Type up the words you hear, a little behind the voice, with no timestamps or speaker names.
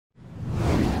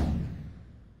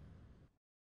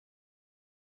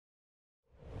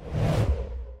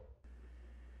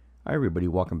Hi everybody,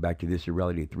 welcome back to This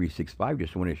Reality 365.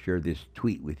 Just want to share this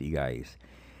tweet with you guys.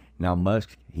 Now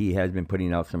Musk, he has been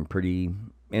putting out some pretty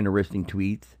interesting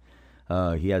tweets.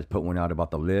 He has put one out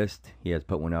about the list. He has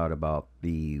put one out about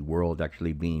the world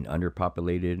actually being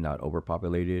underpopulated, not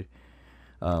overpopulated.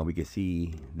 We can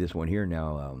see this one here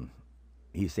now.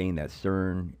 He's saying that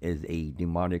CERN is a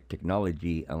demonic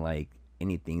technology unlike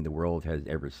anything the world has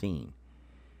ever seen.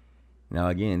 Now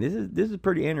again, this is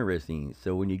pretty interesting.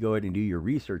 So when you go ahead and do your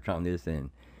research on this, and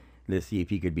let's see if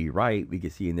he could be right, we can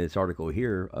see in this article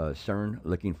here, CERN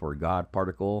looking for God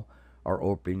particle are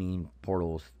opening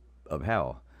portals of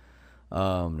hell.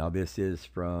 Now this is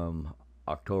from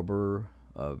October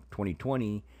of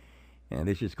 2020, and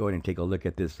let's just go ahead and take a look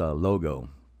at this logo.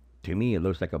 To me, it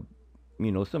looks like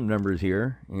some numbers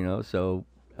here. So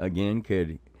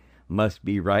again, must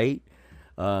be right.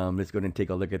 Let's go ahead and take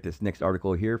a look at this next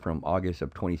article here from August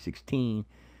of 2016,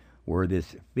 where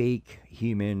this fake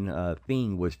human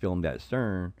thing was filmed at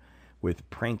CERN with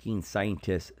pranking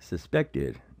scientists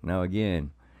suspected. Now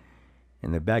again,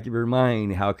 in the back of your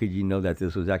mind, how could you know that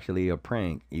this was actually a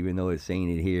prank, even though it's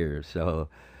saying it here? So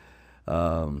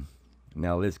now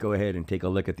let's go ahead and take a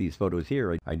look at these photos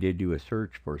here. I did do a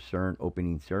search for CERN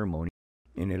opening ceremony,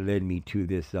 and it led me to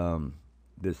this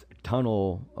this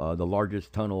tunnel, the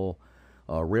largest tunnel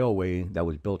railway that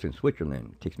was built in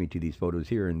Switzerland. Takes me to these photos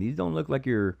here, and these don't look like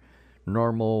your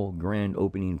normal grand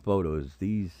opening photos.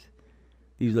 These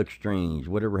look strange.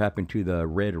 Whatever happened to the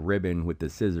red ribbon with the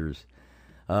scissors?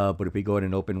 But if we go ahead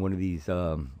and open one of these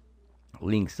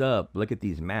links up, look at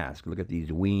these masks. Look at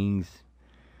these wings.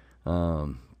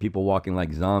 People walking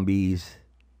like zombies.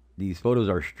 These photos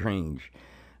are strange.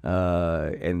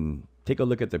 And take a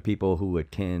look at the people who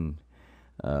attend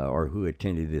or who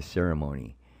attended this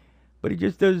ceremony. But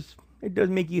it does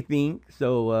make you think.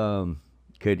 So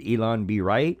could Elon be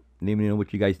right? Let me know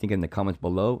what you guys think in the comments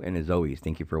below. And as always,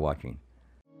 thank you for watching.